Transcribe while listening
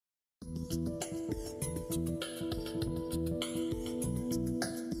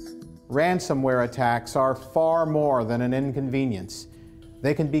Ransomware attacks are far more than an inconvenience.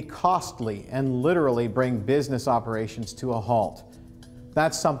 They can be costly and literally bring business operations to a halt.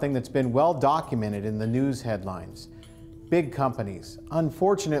 That's something that's been well documented in the news headlines. Big companies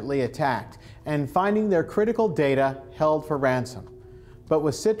unfortunately attacked and finding their critical data held for ransom. But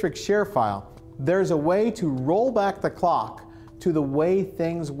with Citrix ShareFile, there's a way to roll back the clock to the way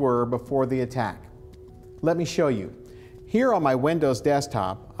things were before the attack. Let me show you. Here on my Windows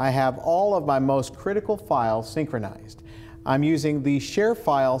desktop, I have all of my most critical files synchronized. I'm using the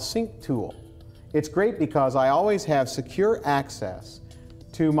ShareFile Sync tool. It's great because I always have secure access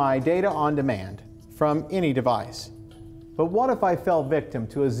to my data on demand from any device. But what if I fell victim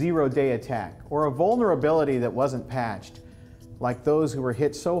to a zero-day attack or a vulnerability that wasn't patched, like those who were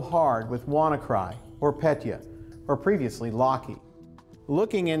hit so hard with WannaCry or Petya or previously Locky?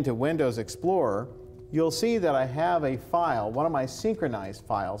 Looking into Windows Explorer, you'll see that I have a file, one of my synchronized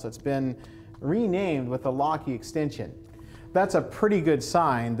files, that's been renamed with the Locky extension. That's a pretty good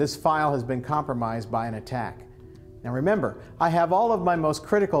sign this file has been compromised by an attack. Now remember, I have all of my most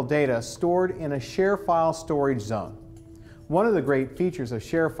critical data stored in a ShareFile storage zone. One of the great features of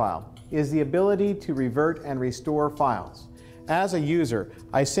ShareFile is the ability to revert and restore files. As a user,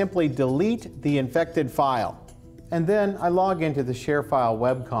 I simply delete the infected file, and then I log into the ShareFile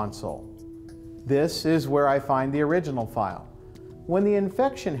web console. This is where I find the original file. When the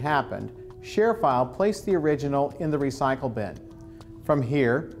infection happened, ShareFile placed the original in the recycle bin. From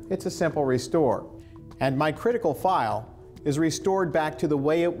here, it's a simple restore, and my critical file is restored back to the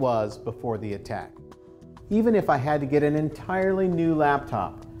way it was before the attack. Even if I had to get an entirely new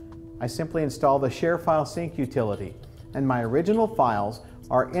laptop, I simply install the ShareFile Sync utility, and my original files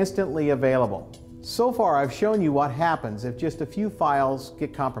are instantly available. So far, I've shown you what happens if just a few files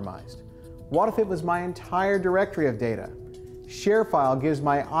get compromised. What if it was my entire directory of data? ShareFile gives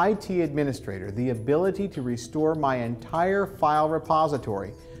my IT administrator the ability to restore my entire file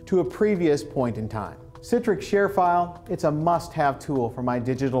repository to a previous point in time. Citrix ShareFile, it's a must-have tool for my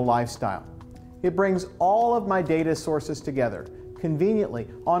digital lifestyle. It brings all of my data sources together, conveniently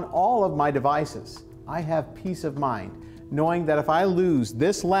on all of my devices. I have peace of mind knowing that if I lose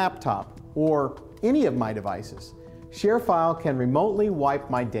this laptop or any of my devices, ShareFile can remotely wipe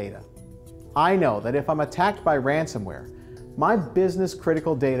my data. I know that if I'm attacked by ransomware, my business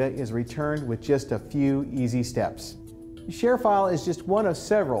critical data is returned with just a few easy steps. ShareFile is just one of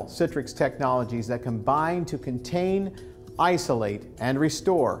several Citrix technologies that combine to contain, isolate, and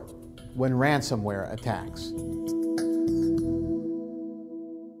restore when ransomware attacks.